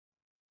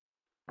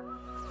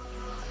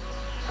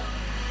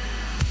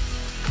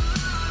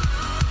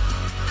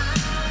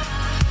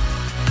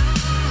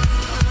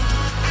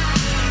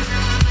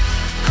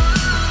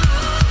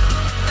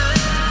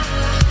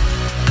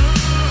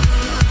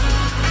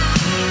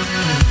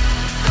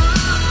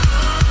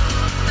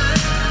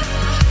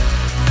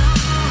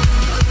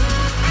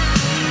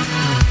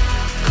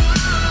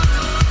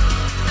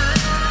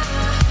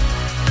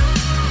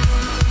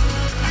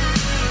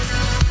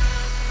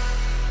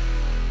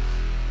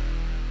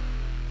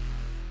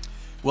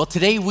Well,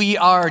 today we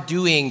are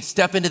doing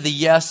Step Into the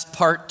Yes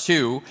Part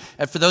 2.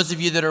 And for those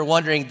of you that are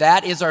wondering,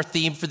 that is our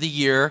theme for the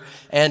year.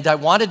 And I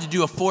wanted to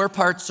do a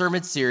 4-part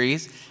sermon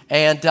series.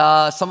 And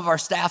some of our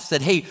staff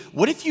said, hey,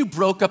 what if you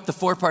broke up the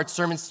 4-part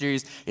sermon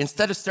series?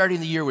 Instead of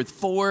starting the year with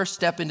 4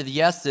 Step Into the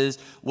Yeses,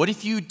 what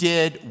if you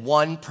did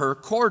 1 per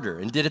quarter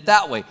and did it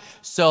that way?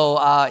 So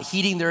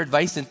heeding their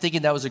advice and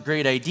thinking that was a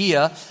great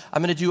idea,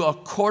 I'm going to do a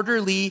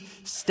quarterly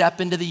Step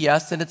Into the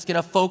Yes, and it's going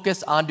to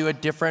focus onto a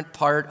different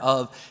part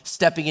of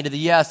stepping into the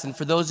yes. And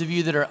for those of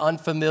you that are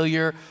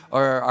unfamiliar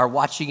or are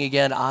watching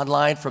again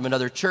online from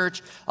another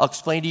church, I'll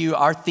explain to you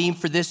our theme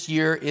for this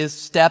year is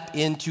Step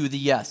Into the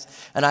Yes.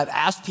 And I've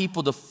asked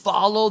people to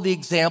follow the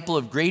example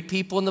of great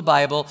people in the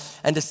Bible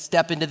and to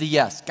step into the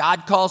yes.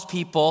 God calls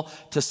people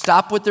to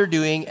stop what they're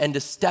doing and to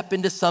step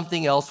into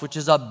something else, which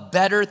is a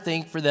better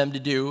thing for them to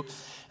do.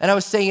 And I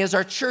was saying, as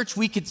our church,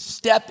 we could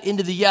step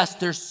into the yes.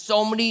 There's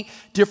so many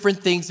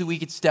different things that we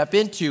could step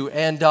into.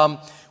 And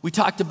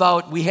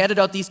we handed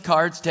out these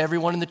cards to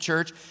everyone in the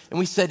church, and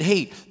we said,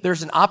 hey,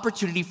 there's an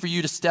opportunity for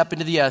you to step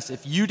into the yes.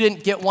 If you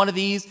didn't get one of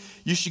these,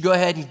 you should go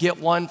ahead and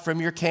get one from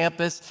your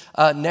campus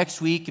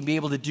next week and be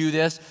able to do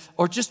this.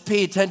 Or just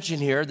pay attention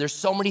here. There's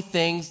so many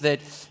things that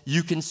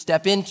you can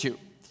step into.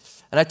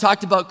 And I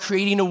talked about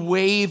creating a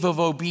wave of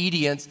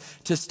obedience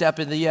to step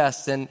in the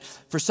yes. And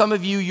for some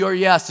of you, your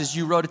yes, as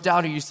you wrote it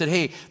down here, you said,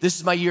 hey, this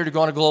is my year to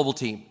go on a global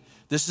team.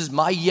 This is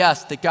my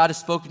yes that God has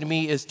spoken to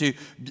me, is to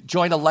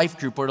join a life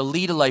group or to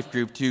lead a life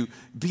group, to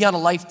be on a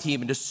life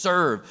team and to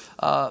serve.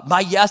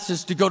 My yes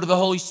is to go to the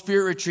Holy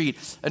Spirit retreat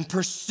and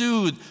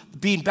pursue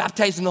being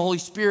baptized in the Holy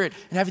Spirit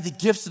and having the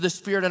gifts of the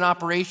Spirit in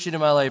operation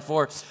in my life.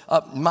 Or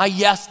my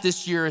yes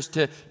this year is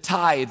to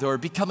tithe or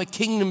become a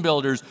kingdom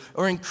builders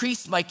or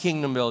increase my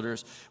kingdom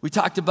builders. We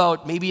talked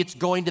about maybe it's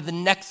going to the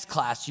next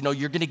class. You know,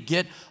 you're going to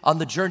get on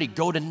the journey,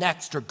 go to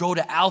next or go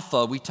to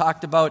Alpha. We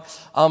talked about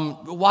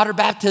water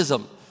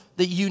baptism,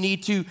 that you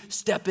need to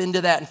step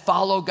into that and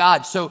follow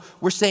God. So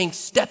we're saying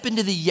step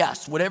into the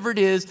yes. Whatever it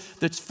is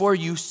that's for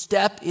you,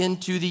 step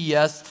into the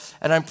yes.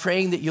 And I'm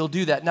praying that you'll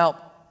do that.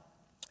 Now,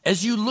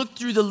 as you look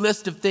through the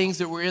list of things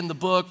that were in the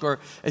book, or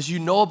as you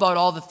know about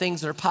all the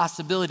things that are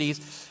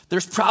possibilities,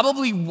 there's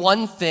probably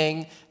one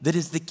thing that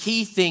is the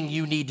key thing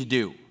you need to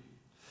do.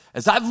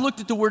 As I've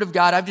looked at the Word of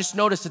God, I've just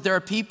noticed that there are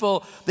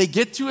people, they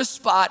get to a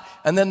spot,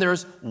 and then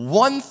there's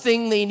one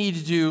thing they need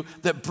to do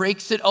that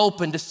breaks it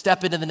open to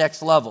step into the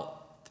next level.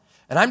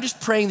 And I'm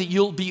just praying that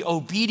you'll be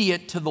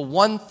obedient to the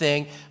one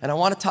thing, and I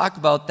want to talk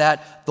about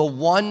that, the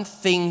one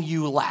thing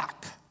you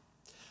lack.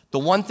 The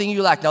one thing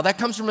you lack. Now, that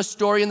comes from a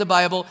story in the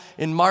Bible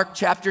in Mark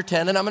chapter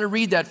 10, and I'm going to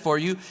read that for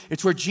you.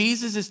 It's where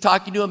Jesus is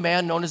talking to a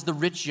man known as the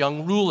rich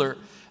young ruler.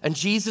 And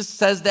Jesus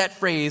says that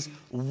phrase,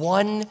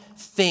 one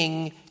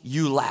thing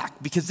you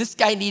lack. Because this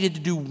guy needed to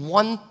do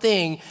one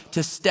thing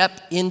to step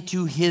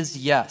into his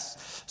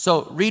yes.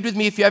 So read with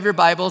me if you have your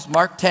Bibles,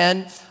 Mark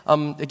 10.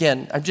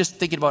 Again, I'm just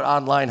thinking about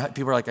online.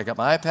 People are like, I got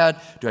my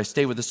iPad. Do I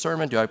stay with the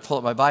sermon? Do I pull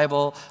up my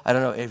Bible? I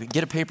don't know. If you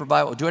get a paper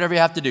Bible, do whatever you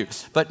have to do.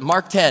 But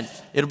Mark 10,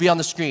 it'll be on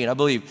the screen, I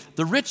believe.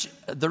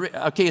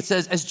 It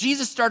says, as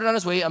Jesus started on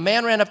his way, a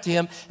man ran up to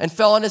him and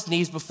fell on his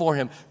knees before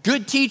him.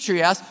 Good teacher,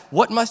 he asked,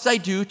 what must I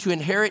do to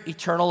inherit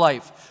eternal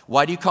life?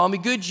 Why do you call me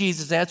good?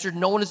 Jesus answered,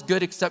 no one is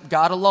good except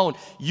God alone.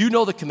 You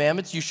know the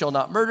commandments. You shall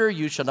not murder.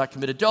 You shall not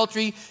commit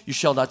adultery. You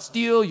shall not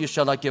steal. You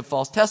shall not give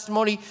false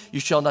testimony.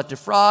 You shall not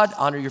defraud.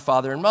 Honor your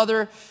father and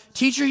mother.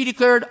 Teacher, he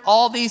declared,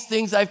 all these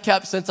things I've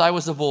kept since I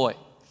was a boy.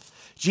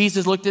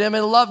 Jesus looked at him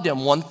and loved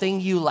him. One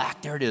thing you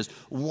lack. There it is.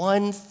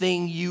 One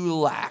thing you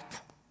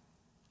lack.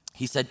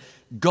 He said,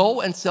 go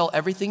and sell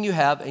everything you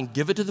have and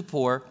give it to the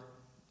poor,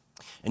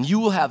 and you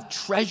will have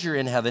treasure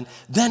in heaven.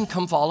 Then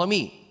come follow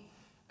me.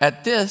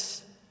 At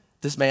this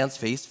man's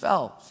face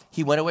fell.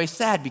 He went away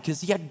sad because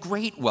he had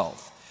great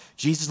wealth.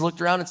 Jesus looked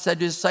around and said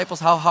to his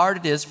disciples, how hard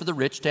it is for the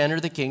rich to enter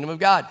the kingdom of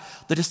God.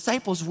 The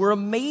disciples were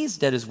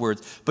amazed at his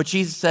words. But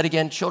Jesus said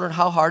again, children,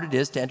 how hard it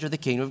is to enter the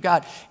kingdom of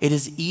God. It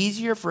is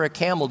easier for a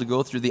camel to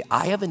go through the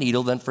eye of a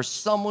needle than for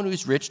someone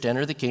who's rich to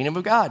enter the kingdom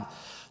of God.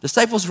 The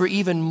disciples were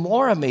even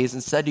more amazed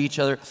and said to each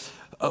other,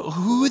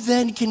 who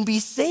then can be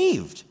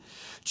saved?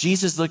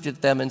 Jesus looked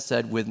at them and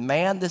said, with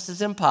man this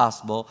is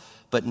impossible,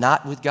 but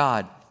not with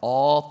God.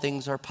 All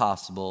things are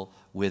possible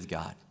with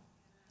God.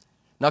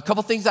 Now, a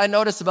couple things I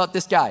noticed about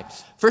this guy.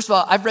 First of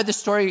all, I've read this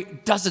story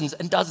dozens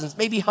and dozens,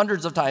 maybe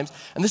hundreds of times,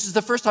 and this is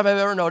the first time I've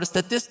ever noticed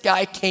that this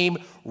guy came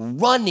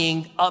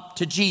running up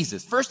to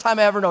Jesus. First time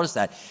I ever noticed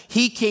that.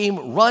 He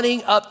came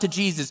running up to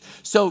Jesus.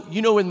 So,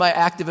 you know, in my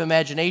active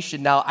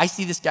imagination now, I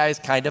see this guy as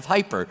kind of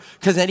hyper,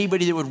 because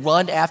anybody that would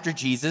run after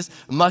Jesus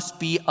must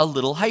be a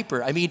little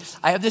hyper. I mean,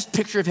 I have this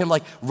picture of him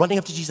like running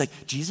up to Jesus,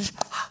 like, Jesus,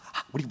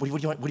 what do you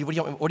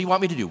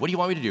want me to do? What do you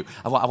want me to do?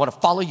 I want to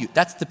follow you.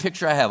 That's the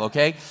picture I have,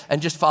 okay?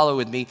 And just follow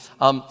with me.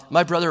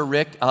 My brother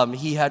Rick,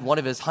 he had one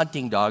of his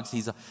hunting dogs.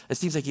 It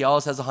seems like he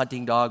always has a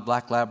hunting dog,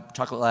 black lab,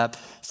 chocolate lab,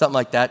 something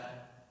like that.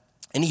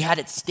 And he had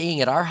it staying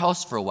at our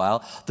house for a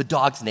while. The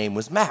dog's name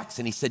was Max.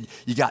 And he said,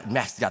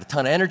 Max got a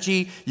ton of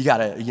energy. You got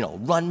to,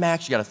 run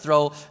Max. You got to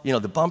throw,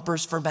 the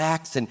bumpers for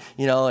Max. And,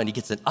 and he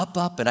gets an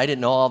up. And I didn't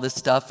know all this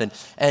stuff.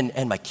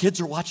 And my kids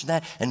are watching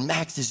that. And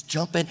Max is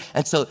jumping.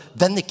 And so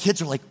then the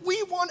kids are like,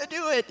 we want to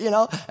do it,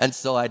 And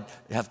so I'd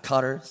have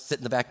Connor sit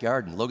in the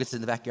backyard and Logan sit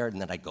in the backyard.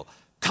 And then I'd go,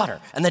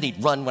 Connor. And then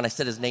he'd run when I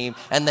said his name.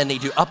 And then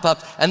he'd do up.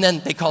 And then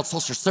they called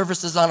social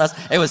services on us.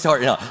 It was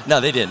hard. No,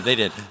 they didn't.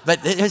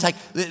 But it was like,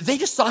 they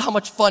just saw how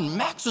much fun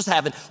Max was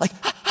having, like,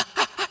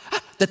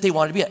 that they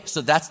wanted to be at.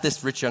 So that's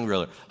this rich young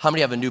ruler. How many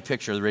have a new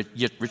picture of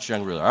the rich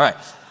young ruler? All right.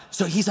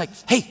 So he's like,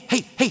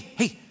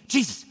 hey,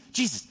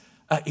 Jesus.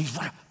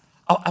 I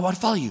want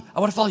to follow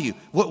you.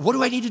 What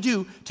do I need to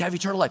do to have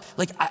eternal life?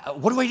 Like,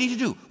 what do I need to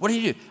do? What do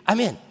you do? I'm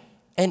in.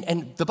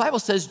 And the Bible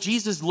says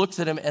Jesus looks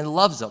at him and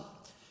loves him.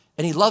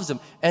 And he loves him.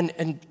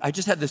 And I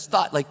just had this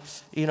thought, like,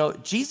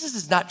 Jesus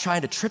is not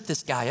trying to trip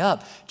this guy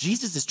up.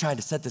 Jesus is trying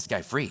to set this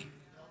guy free.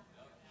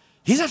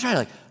 He's not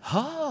trying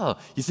to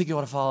you think you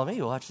want to follow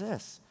me? Watch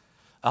this.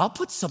 I'll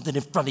put something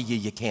in front of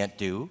you can't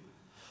do.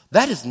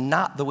 That is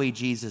not the way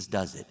Jesus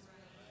does it.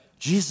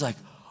 Jesus is like,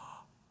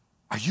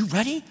 are you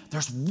ready?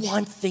 There's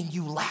one thing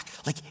you lack.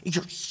 Like,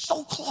 you're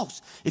so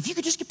close. If you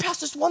could just get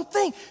past this one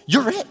thing,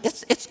 you're it.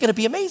 It's going to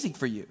be amazing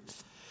for you.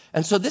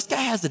 And so this guy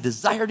has a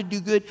desire to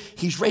do good.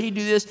 He's ready to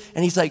do this.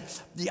 And he's like,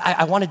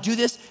 I want to do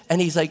this.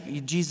 And he's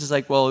like, Jesus is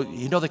like, well,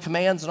 you know the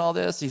commands and all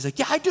this? He's like,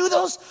 yeah, I do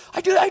those.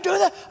 I do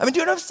that. I've been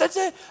doing it since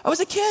I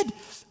was a kid.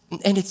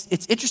 And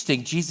it's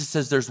interesting. Jesus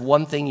says there's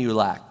one thing you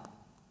lack.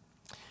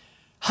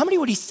 How many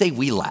would he say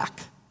we lack?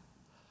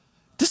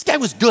 This guy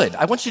was good.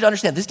 I want you to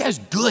understand, this guy's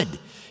good.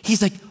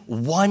 He's like,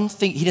 one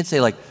thing. He didn't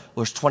say like, well,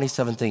 there's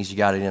 27 things you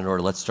got in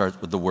order. Let's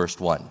start with the worst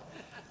one.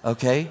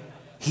 Okay?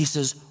 He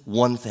says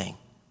one thing.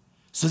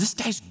 So this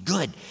guy's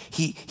good.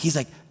 He's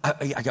like,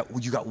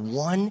 you got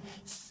one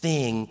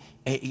thing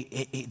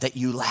that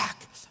you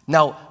lack.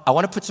 Now, I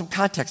want to put some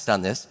context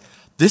on this.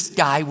 This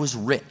guy was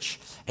rich,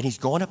 and he's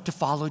going up to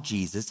follow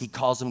Jesus. He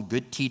calls him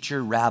good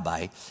teacher,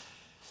 rabbi.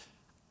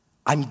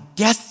 I'm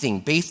guessing,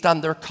 based on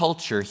their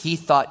culture, he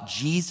thought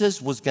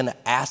Jesus was going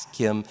to ask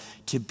him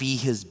to be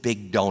his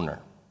big donor.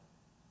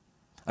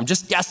 I'm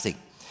just guessing.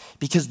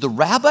 Because the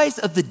rabbis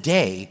of the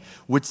day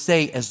would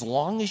say, as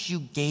long as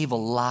you gave a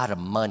lot of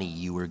money,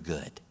 you were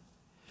good.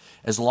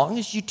 As long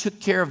as you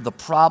took care of the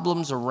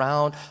problems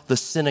around the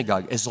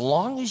synagogue, as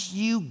long as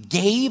you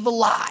gave a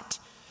lot,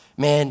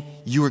 man,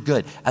 you were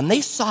good. And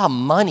they saw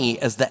money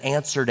as the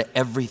answer to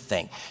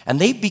everything. And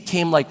they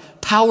became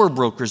like power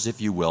brokers, if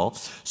you will.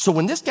 So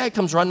when this guy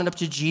comes running up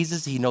to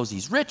Jesus, he knows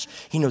he's rich,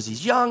 he knows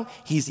he's young,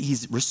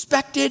 he's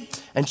respected,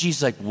 and Jesus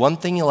is like, one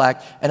thing you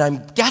lack. And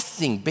I'm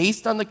guessing,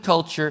 based on the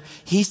culture,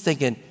 he's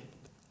thinking,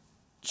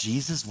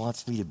 Jesus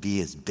wants me to be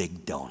his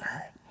big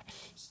donor.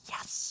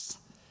 Yes,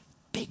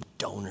 big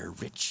donor,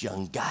 rich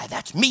young guy,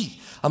 that's me.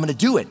 I'm going to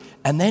do it.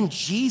 And then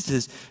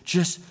Jesus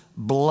just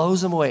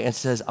blows him away and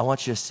says, I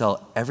want you to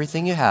sell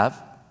everything you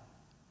have,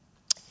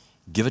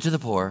 give it to the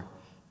poor,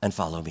 and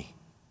follow me.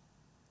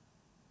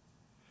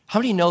 How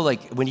many know,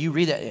 like, when you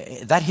read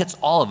that hits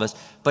all of us,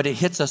 but it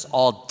hits us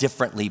all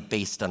differently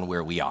based on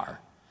where we are.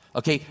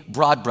 Okay,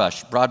 broad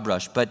brush.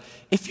 But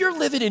if you're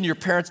living in your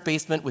parents'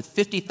 basement with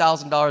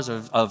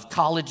 $50,000 of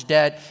college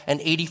debt and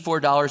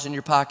 $84 in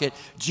your pocket,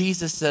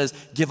 Jesus says,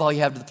 give all you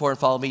have to the poor and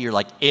follow me. You're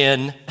like,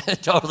 in,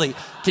 totally.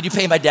 Can you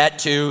pay my debt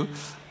too?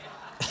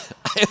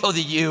 I owe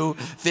you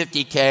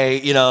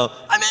 $50K,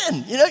 I'm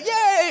in,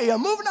 yay,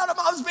 I'm moving out of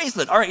mom's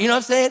basement. All right, you know what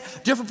I'm saying?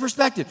 Different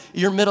perspective.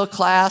 You're middle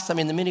class. I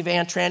mean, the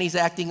minivan tranny's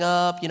acting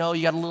up. You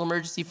got a little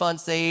emergency fund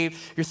saved.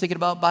 You're thinking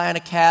about buying a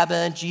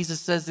cabin. Jesus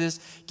says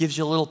this, gives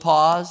you a little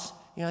pause.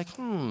 You're like,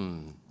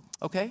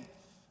 okay,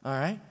 all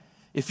right.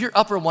 If you're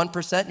upper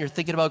 1% and you're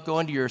thinking about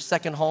going to your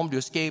second home to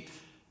escape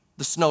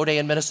the snow day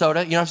in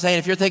Minnesota, you know what I'm saying?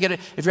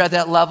 If you're at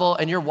that level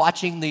and you're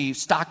watching the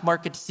stock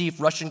market to see if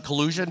Russian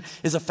collusion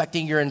is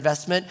affecting your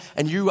investment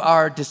and you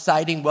are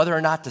deciding whether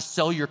or not to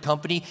sell your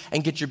company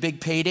and get your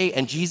big payday,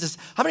 and Jesus,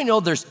 how many know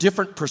there's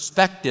different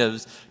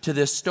perspectives to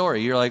this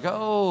story? You're like,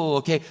 oh,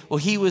 okay, well,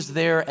 he was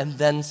there and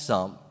then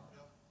some.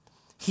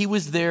 He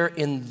was there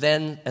and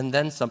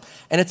then some.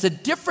 And it's a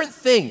different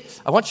thing.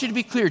 I want you to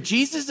be clear.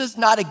 Jesus is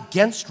not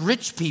against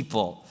rich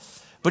people.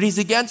 But he's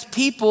against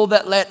people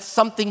that let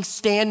something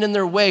stand in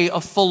their way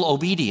of full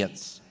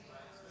obedience.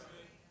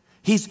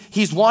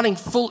 He's wanting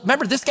full,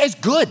 remember, this guy's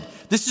good.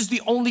 This is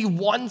the only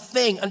one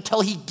thing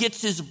until he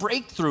gets his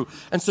breakthrough.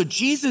 And so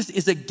Jesus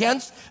is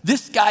against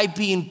this guy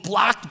being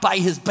blocked by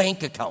his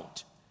bank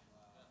account.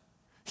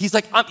 He's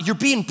like, you're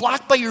being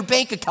blocked by your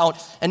bank account,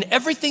 and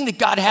everything that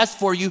God has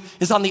for you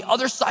is on the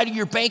other side of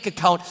your bank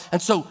account. And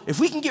so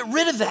if we can get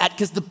rid of that,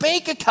 because the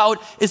bank account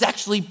is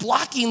actually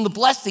blocking the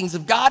blessings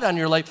of God on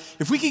your life,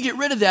 if we can get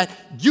rid of that,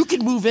 you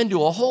can move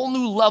into a whole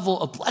new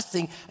level of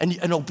blessing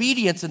and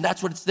obedience, and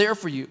that's what it's there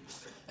for you.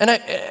 And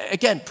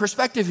again,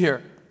 perspective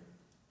here.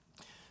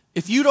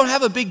 If you don't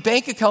have a big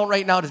bank account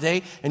right now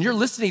today, and you're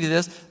listening to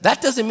this,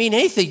 that doesn't mean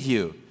anything to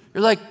you.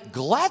 You're like,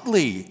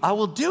 gladly, I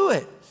will do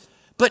it.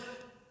 But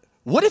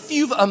what if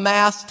you've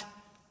amassed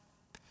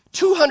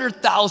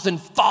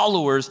 200,000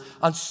 followers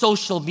on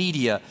social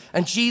media.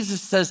 And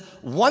Jesus says,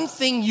 one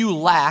thing you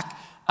lack,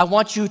 I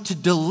want you to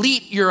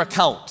delete your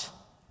account.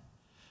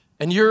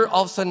 And you're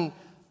all of a sudden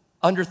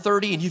under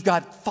 30 and you've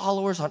got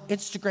followers on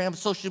Instagram,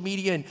 social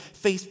media, and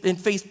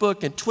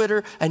Facebook and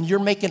Twitter, and you're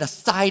making a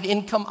side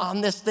income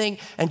on this thing.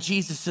 And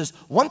Jesus says,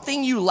 one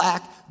thing you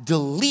lack,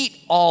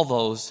 delete all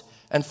those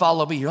and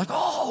follow me. You're like,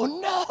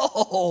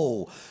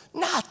 oh no,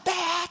 not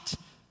that.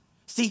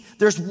 See,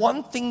 there's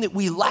one thing that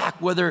we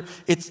lack, whether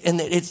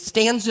it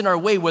stands in our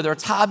way, whether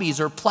it's hobbies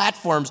or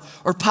platforms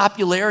or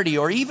popularity,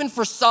 or even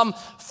for some,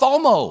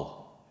 FOMO.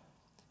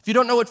 If you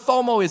don't know what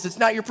FOMO is, it's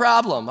not your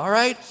problem, all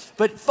right?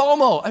 But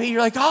FOMO, I mean,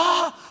 you're like,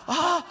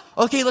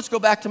 okay, let's go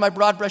back to my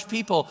broad brush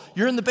people.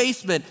 You're in the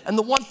basement, and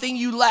the one thing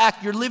you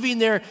lack, you're living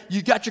there,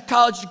 you got your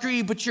college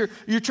degree, but you're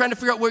trying to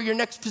figure out where your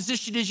next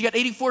position is. You got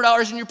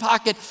 $84 in your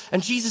pocket,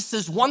 and Jesus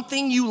says, one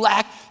thing you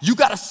lack, you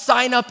got to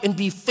sign up and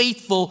be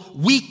faithful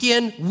week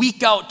in,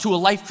 week out to a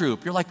life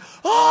group. You're like,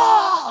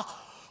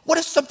 what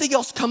if something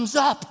else comes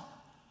up?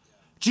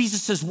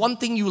 Jesus says, one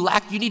thing you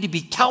lack, you need to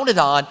be counted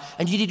on,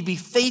 and you need to be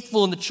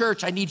faithful in the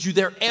church. I need you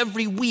there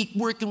every week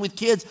working with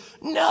kids.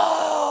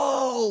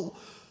 No,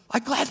 I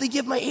gladly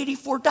give my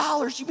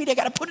 $84. You mean I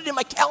got to put it in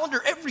my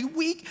calendar every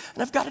week,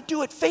 and I've got to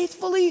do it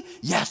faithfully?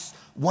 Yes,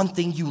 one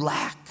thing you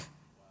lack.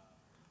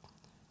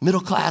 Middle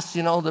class,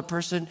 the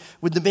person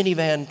with the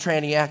minivan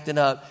tranny acting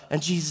up,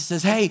 and Jesus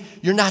says, hey,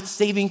 you're not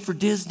saving for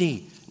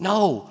Disney.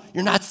 No,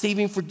 you're not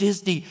saving for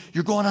Disney.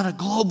 You're going on a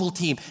global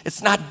team.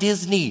 It's not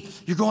Disney.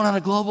 You're going on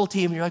a global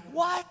team. And you're like,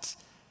 what?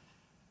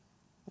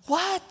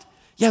 What?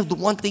 Yeah, the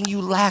one thing you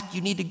lack,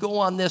 you need to go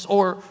on this.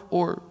 Or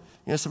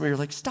some of you are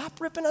like,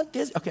 stop ripping on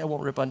Disney. Okay, I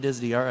won't rip on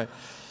Disney. All right.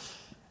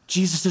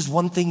 Jesus says,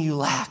 one thing you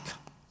lack.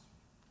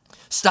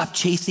 Stop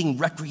chasing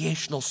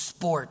recreational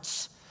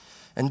sports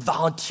and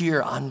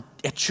volunteer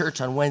at church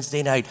on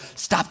Wednesday night.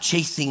 Stop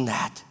chasing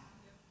that.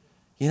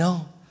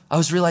 I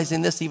was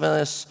realizing this even on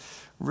this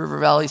River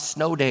Valley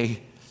snow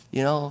day,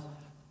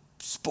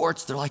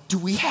 sports, they're like, do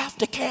we have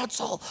to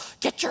cancel?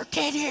 Get your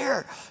kid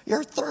here.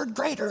 Your third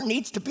grader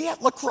needs to be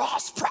at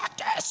lacrosse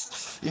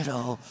practice.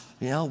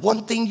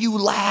 One thing you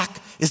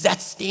lack is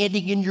that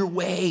standing in your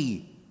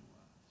way.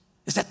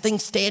 Is that thing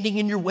standing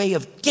in your way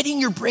of getting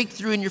your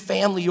breakthrough in your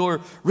family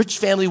or rich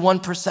family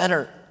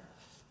 1%er?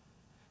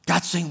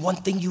 God's saying one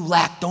thing you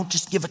lack, don't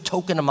just give a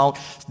token amount.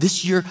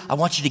 This year, I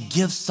want you to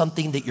give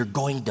something that you're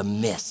going to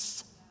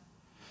miss.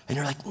 And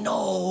you're like,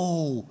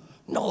 no,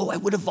 I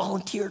would have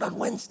volunteered on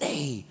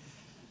Wednesday.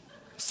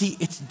 See,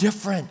 it's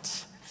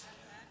different.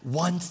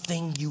 One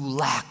thing you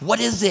lack. What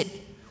is it?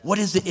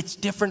 It's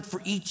different for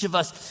each of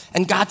us.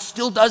 And God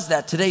still does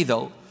that today,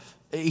 though.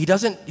 He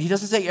doesn't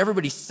say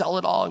everybody sell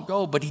it all and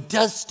go, but he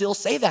does still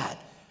say that.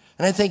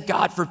 And I thank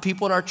God for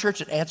people in our church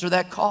that answer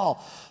that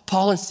call.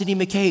 Paul and Cindy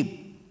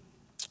McCabe,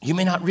 you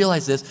may not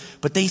realize this,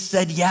 but they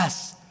said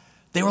yes.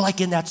 They were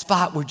like in that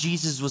spot where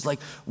Jesus was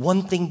like,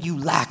 one thing you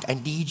lack, I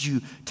need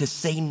you to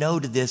say no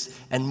to this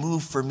and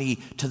move for me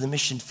to the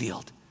mission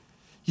field.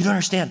 You don't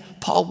understand.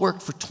 Paul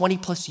worked for 20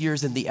 plus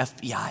years in the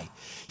FBI.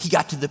 He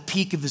got to the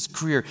peak of his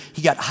career.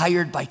 He got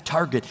hired by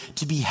Target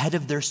to be head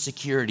of their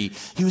security.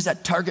 He was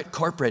at Target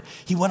corporate.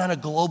 He went on a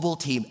global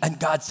team, and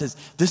God says,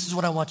 this is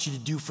what I want you to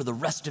do for the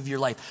rest of your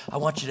life. I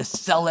want you to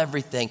sell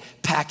everything,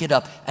 pack it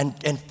up,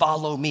 and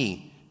follow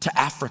me to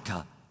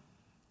Africa.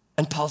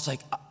 And Paul's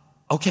like,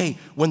 okay,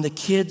 when the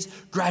kids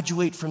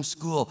graduate from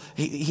school,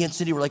 he and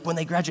Cindy were like, when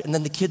they graduate, and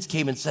then the kids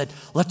came and said,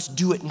 let's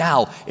do it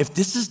now. If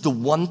this is the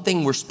one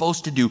thing we're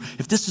supposed to do,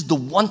 if this is the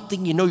one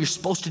thing you're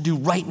supposed to do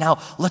right now,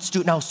 let's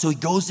do it now. So he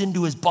goes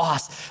into his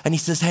boss and he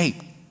says, hey,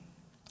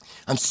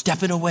 I'm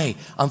stepping away.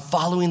 I'm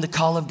following the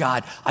call of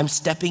God. I'm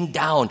stepping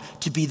down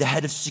to be the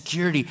head of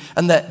security.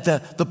 And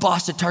the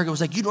boss at Target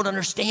was like, you don't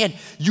understand.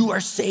 You are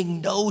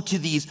saying no to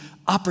these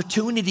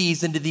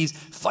opportunities and to these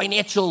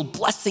financial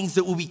blessings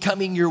that will be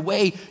coming your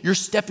way. You're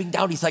stepping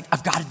down. He's like,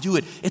 I've got to do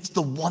it. It's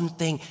the one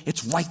thing.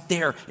 It's right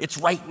there. It's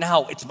right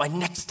now. It's my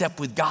next step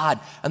with God.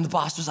 And the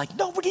boss was like,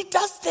 nobody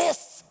does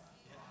this.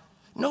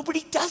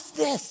 Nobody does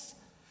this.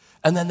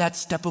 And then that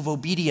step of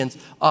obedience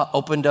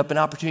opened up an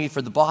opportunity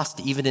for the boss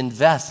to even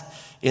invest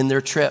in their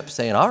trip,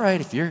 saying, all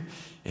right,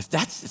 if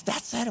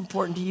that's that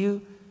important to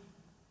you,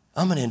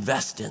 I'm going to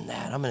invest in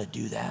that. I'm going to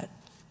do that.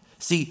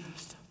 See,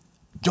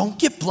 don't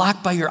get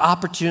blocked by your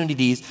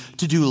opportunities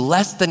to do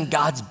less than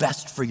God's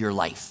best for your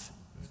life.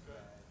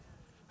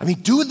 I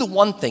mean, do the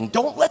one thing.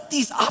 Don't let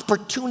these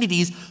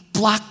opportunities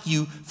block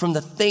you from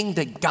the thing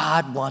that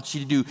God wants you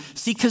to do.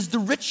 See, because the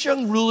rich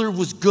young ruler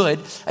was good,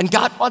 and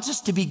God wants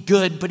us to be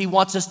good, but he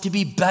wants us to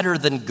be better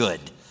than good.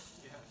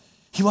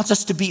 He wants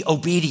us to be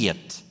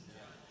obedient.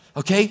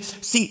 Okay?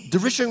 See, the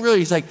rich young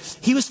ruler,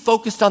 he was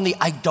focused on the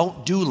I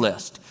don't do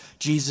list.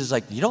 Jesus is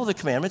like, the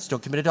commandments,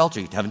 don't commit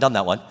adultery. Haven't done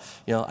that one.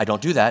 I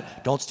don't do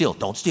that. Don't steal.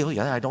 Don't steal.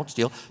 Yeah, I don't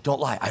steal. Don't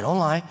lie. I don't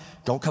lie.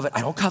 Don't covet.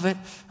 I don't covet.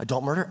 I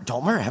don't murder.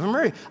 Don't murder. I haven't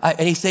murdered. And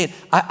he's saying,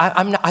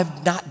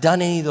 I've not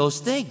done any of those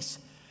things.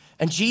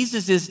 And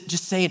Jesus is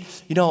just saying,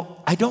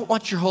 I don't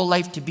want your whole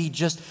life to be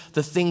just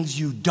the things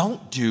you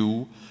don't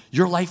do.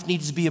 Your life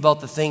needs to be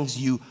about the things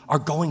you are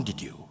going to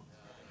do,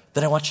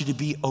 that I want you to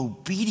be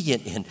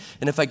obedient in.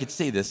 And if I could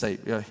say this,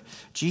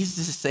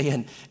 Jesus is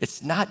saying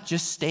it's not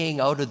just staying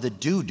out of the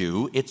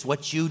do-do, it's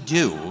what you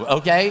do,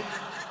 okay?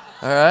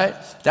 All right?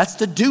 That's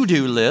the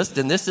do-do list,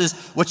 and this is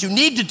what you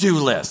need to do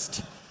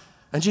list.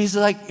 And Jesus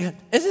is like,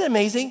 isn't it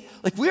amazing?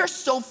 Like, we are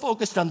so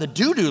focused on the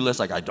do-do list,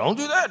 like, I don't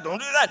do that, don't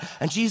do that.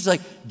 And Jesus is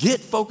like, get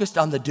focused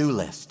on the do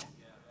list.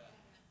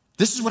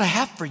 This is what I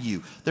have for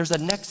you. There's a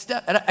next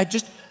step. And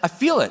I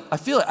feel it. I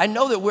feel it. I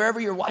know that wherever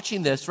you're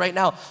watching this right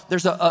now,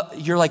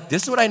 you're like,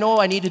 this is what I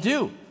know I need to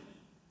do.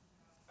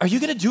 Are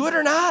you going to do it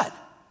or not?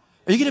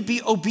 Are you going to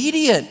be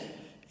obedient?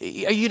 Are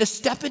you going to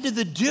step into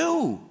the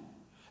do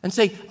and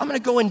say, I'm going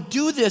to go and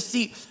do this?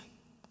 See,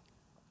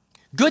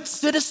 good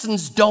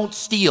citizens don't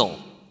steal.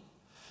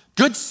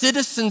 Good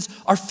citizens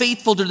are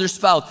faithful to their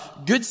spouse.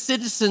 Good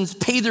citizens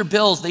pay their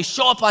bills. They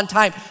show up on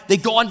time. They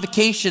go on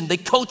vacation. They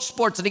coach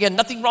sports. And again,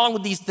 nothing wrong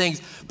with these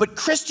things. But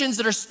Christians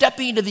that are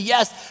stepping into the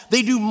yes,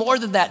 they do more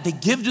than that. They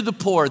give to the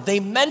poor.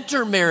 They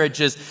mentor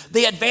marriages.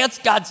 They advance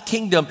God's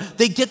kingdom.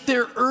 They get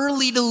there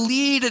early to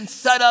lead and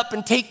set up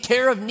and take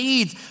care of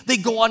needs. They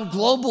go on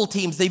global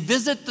teams. They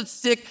visit the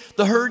sick,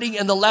 the hurting,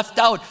 and the left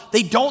out.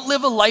 They don't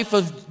live a life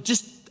of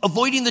just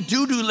avoiding the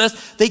do-do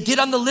list. They get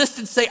on the list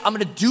and say, I'm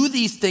going to do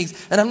these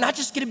things. And I'm not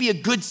just going to be a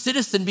good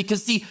citizen,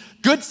 because see,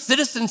 good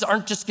citizens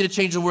aren't just going to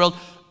change the world.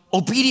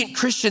 Obedient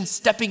Christians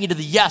stepping into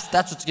the yes,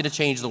 that's what's going to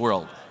change the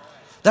world.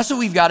 That's what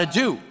we've got to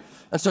do.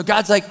 And so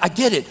God's like, I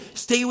get it.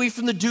 Stay away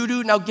from the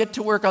do-do. Now get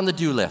to work on the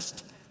do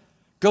list.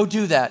 Go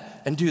do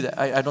that and do that.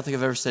 I don't think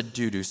I've ever said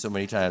do-do so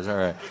many times. All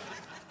right.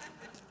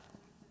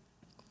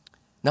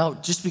 Now,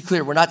 just to be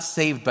clear, we're not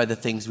saved by the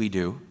things we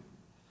do.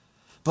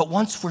 But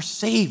once we're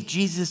saved,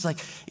 Jesus is like,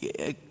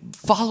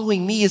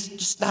 following me is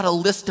just not a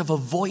list of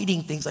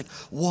avoiding things like,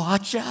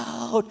 watch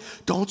out,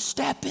 don't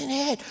step in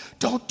it,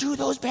 don't do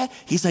those bad.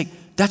 He's like,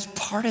 that's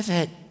part of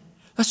it.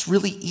 That's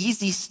really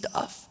easy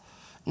stuff.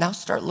 Now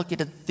start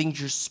looking at the things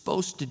you're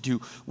supposed to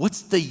do.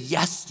 What's the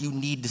yes you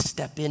need to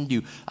step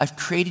into? I've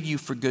created you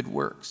for good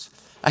works.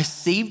 I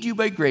saved you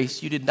by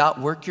grace. You did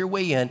not work your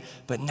way in,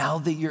 but now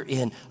that you're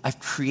in, I've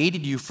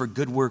created you for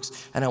good works,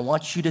 and I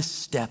want you to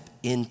step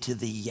into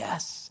the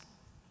yes.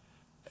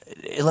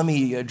 Let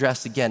me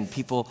address again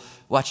people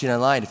watching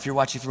online. If you're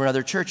watching from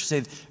another church,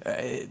 say,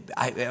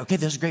 okay,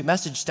 there's a great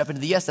message, step into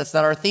the yes. That's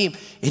not our theme.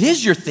 It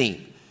is your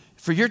theme.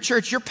 For your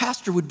church, your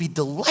pastor would be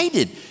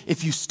delighted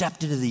if you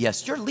stepped into the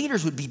yes. Your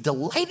leaders would be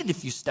delighted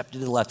if you stepped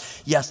into the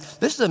left. Yes,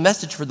 this is a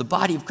message for the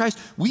body of Christ.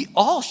 We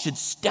all should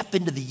step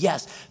into the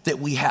yes that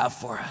we have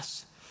for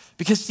us.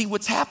 Because see,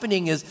 what's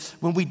happening is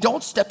when we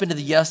don't step into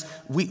the yes,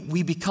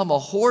 we become a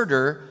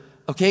hoarder,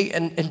 okay?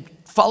 And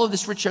follow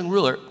this rich young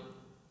ruler.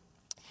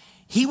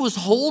 He was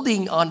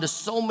holding on to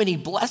so many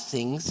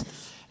blessings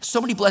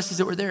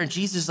that were there. And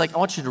Jesus is like, I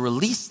want you to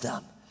release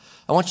them.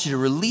 I want you to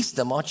release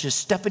them. I want you to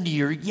step into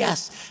your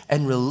yes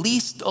and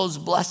release those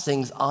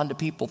blessings onto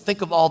people.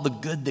 Think of all the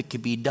good that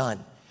could be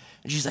done.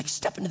 And she's like,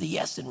 step into the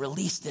yes and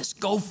release this.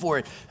 Go for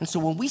it. And so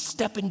when we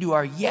step into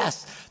our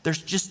yes,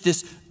 there's just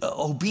this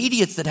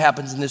obedience that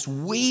happens and this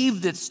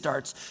wave that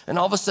starts. And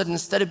all of a sudden,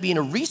 instead of being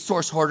a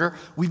resource hoarder,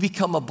 we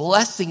become a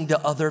blessing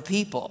to other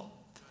people.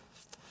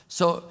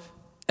 So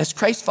as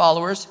Christ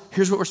followers,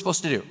 here's what we're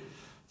supposed to do.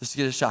 This is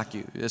going to shock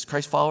you. As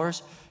Christ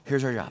followers,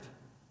 here's our job.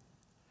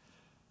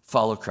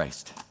 Follow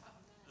Christ.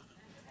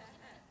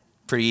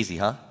 Pretty easy,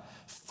 huh?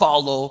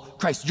 Follow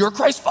Christ. You're a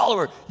Christ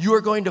follower. You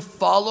are going to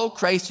follow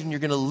Christ, and you're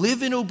going to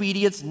live in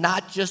obedience,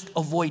 not just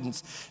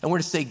avoidance. And we're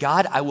to say,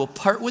 God, I will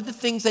part with the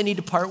things I need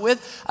to part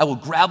with. I will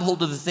grab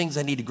hold of the things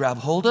I need to grab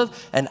hold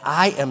of, and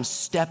I am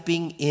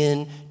stepping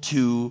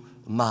into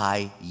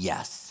my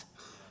yes.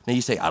 Now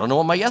you say, I don't know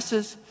what my yes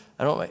is.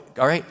 All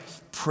right,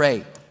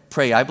 pray.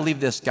 I believe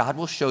this. God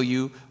will show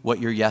you what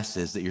your yes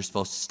is that you're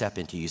supposed to step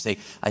into. You say,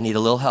 I need a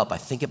little help. I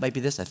think it might be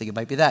this. I think it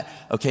might be that.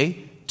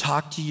 Okay,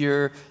 talk to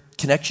your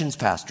connections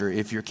pastor.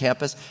 If your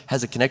campus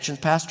has a connections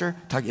pastor,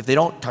 if they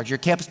don't, talk to your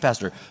campus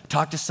pastor.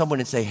 Talk to someone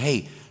and say,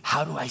 hey,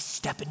 how do I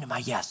step into my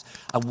yes?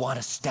 I want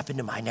to step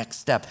into my next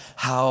step.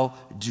 How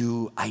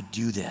do I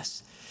do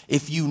this?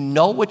 If you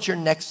know what your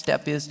next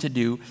step is to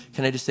do,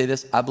 can I just say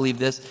this? I believe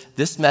this.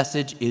 This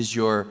message is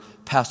your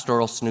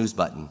pastoral snooze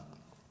button.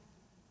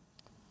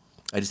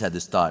 I just had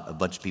this thought, a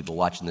bunch of people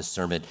watching this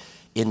sermon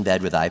in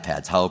bed with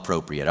iPads. How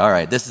appropriate. All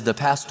right, this is the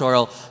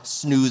pastoral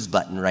snooze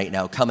button right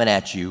now coming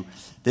at you.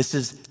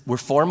 We're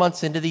 4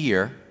 months into the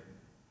year,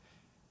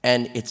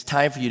 and it's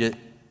time for you to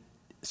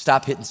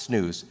stop hitting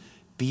snooze.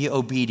 Be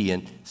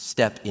obedient,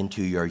 step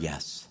into your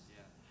yes.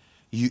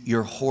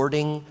 You're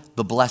hoarding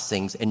the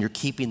blessings, and you're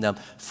keeping them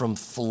from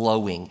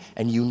flowing,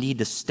 and you need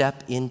to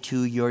step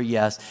into your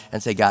yes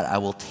and say, God, I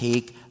will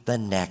take the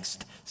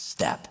next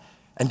step.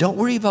 And don't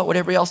worry about what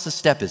everybody else's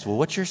step is. Well,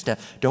 what's your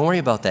step? Don't worry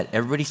about that.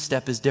 Everybody's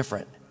step is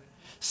different.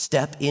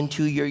 Step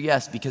into your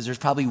yes, because there's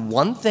probably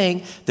one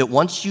thing that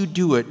once you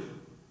do it,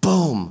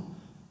 boom,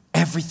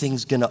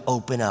 everything's going to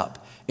open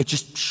up.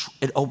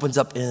 It opens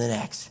up in the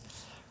next.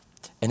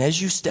 And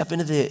as you step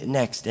into the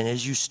next, and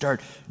as you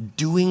start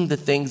doing the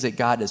things that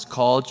God has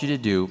called you to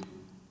do,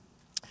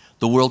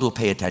 the world will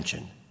pay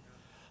attention.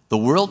 The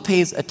world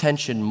pays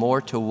attention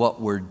more to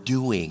what we're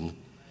doing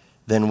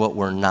than what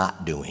we're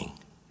not doing.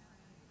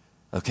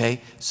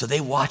 Okay? So they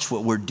watch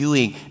what we're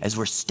doing as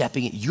we're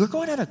stepping in. You're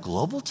going on a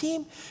global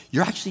team?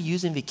 You're actually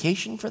using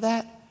vacation for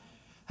that?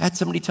 I had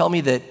somebody tell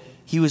me that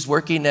he was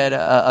working at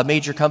a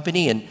major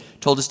company and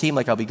told his team,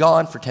 like, I'll be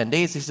gone for 10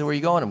 days. They said, where are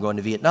you going? I'm going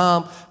to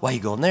Vietnam. Why are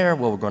you going there?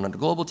 Well, we're going on a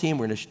global team.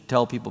 We're going to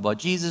tell people about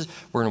Jesus.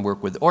 We're going to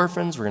work with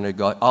orphans. We're going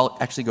to I'll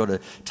actually go to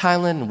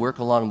Thailand and work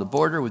along the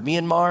border with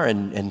Myanmar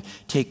and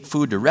take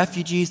food to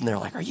refugees. And they're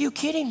like, are you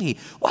kidding me?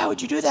 Why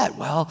would you do that?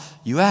 Well,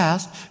 you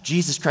asked.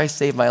 Jesus Christ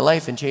saved my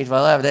life and changed my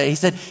life. He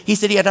said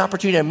he had an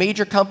opportunity at a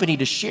major company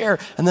to share.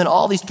 And then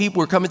all these people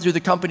were coming through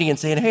the company and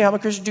saying, hey, I'm a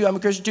Christian too. I'm a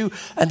Christian too.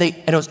 And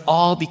it was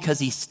all because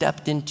he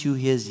stepped into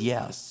his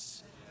yes.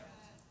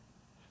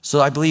 So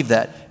I believe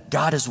that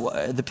God is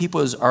the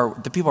people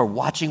are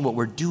watching what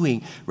we're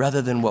doing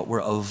rather than what we're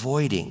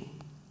avoiding.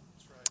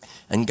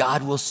 And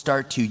God will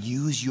start to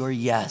use your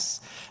yes,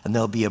 and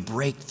there'll be a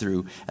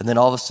breakthrough, and then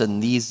all of a sudden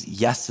these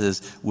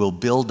yeses will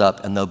build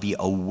up, and there'll be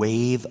a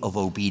wave of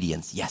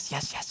obedience. Yes,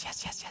 yes, yes,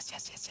 yes, yes, yes,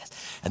 yes, yes,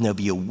 yes. And there'll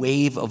be a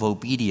wave of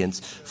obedience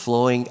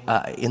flowing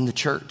in the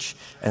church,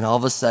 and all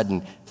of a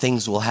sudden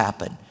things will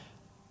happen.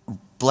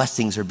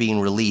 Blessings are being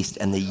released,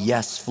 and the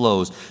yes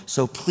flows.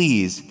 So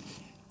please,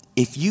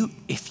 if you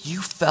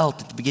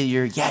felt at the beginning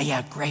of the year,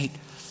 yeah, great.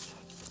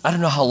 I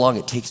don't know how long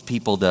it takes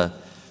people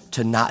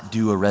to not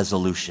do a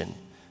resolution,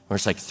 where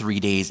it's like 3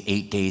 days,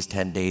 8 days,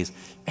 10 days.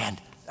 And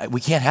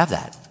we can't have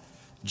that.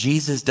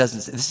 Jesus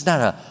doesn't, this is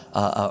not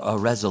a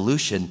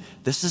resolution.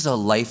 This is a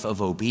life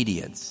of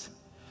obedience.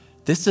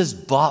 This is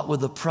bought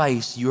with a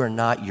price. You are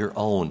not your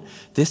own.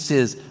 This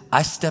is,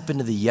 I step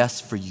into the yes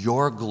for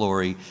your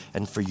glory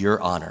and for your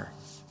honor.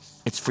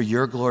 It's for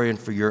your glory and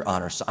for your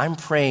honor. So I'm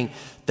praying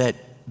that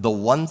the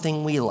one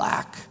thing we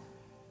lack,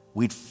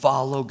 we'd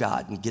follow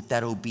God and get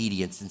that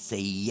obedience and say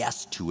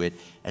yes to it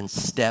and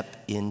step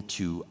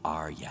into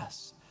our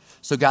yes.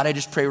 So God, I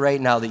just pray right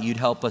now that you'd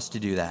help us to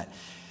do that.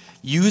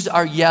 Use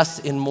our yes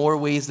in more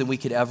ways than we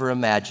could ever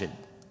imagine.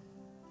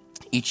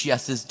 Each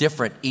yes is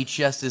different. Each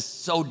yes is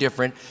so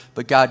different.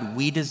 But God,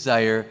 we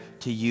desire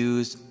to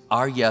use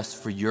our yes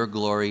for your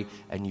glory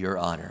and your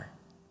honor.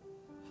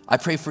 I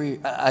pray for,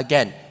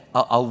 again,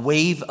 a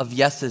wave of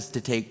yeses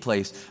to take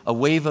place, a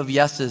wave of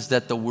yeses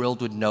that the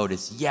world would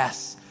notice.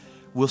 Yes,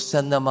 we'll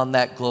send them on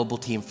that global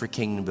team for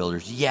Kingdom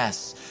Builders.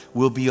 Yes,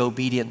 we'll be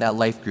obedient in that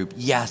life group.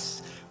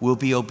 Yes, we'll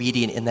be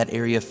obedient in that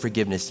area of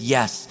forgiveness.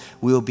 Yes,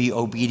 we'll be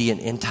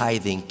obedient in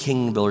tithing,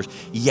 Kingdom Builders.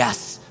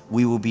 Yes,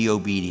 we will be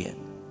obedient.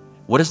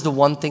 What is the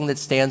one thing that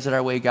stands in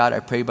our way, God?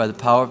 I pray by the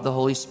power of the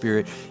Holy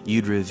Spirit,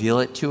 you'd reveal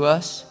it to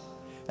us.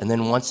 And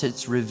then once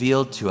it's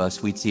revealed to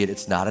us, we'd see it.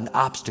 It's not an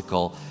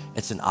obstacle,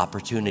 it's an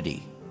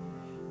opportunity.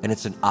 And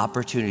it's an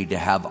opportunity to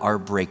have our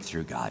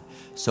breakthrough, God.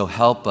 So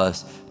help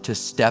us to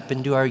step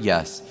into our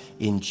yes.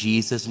 In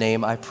Jesus'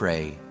 name I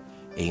pray.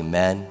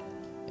 Amen.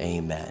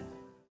 Amen.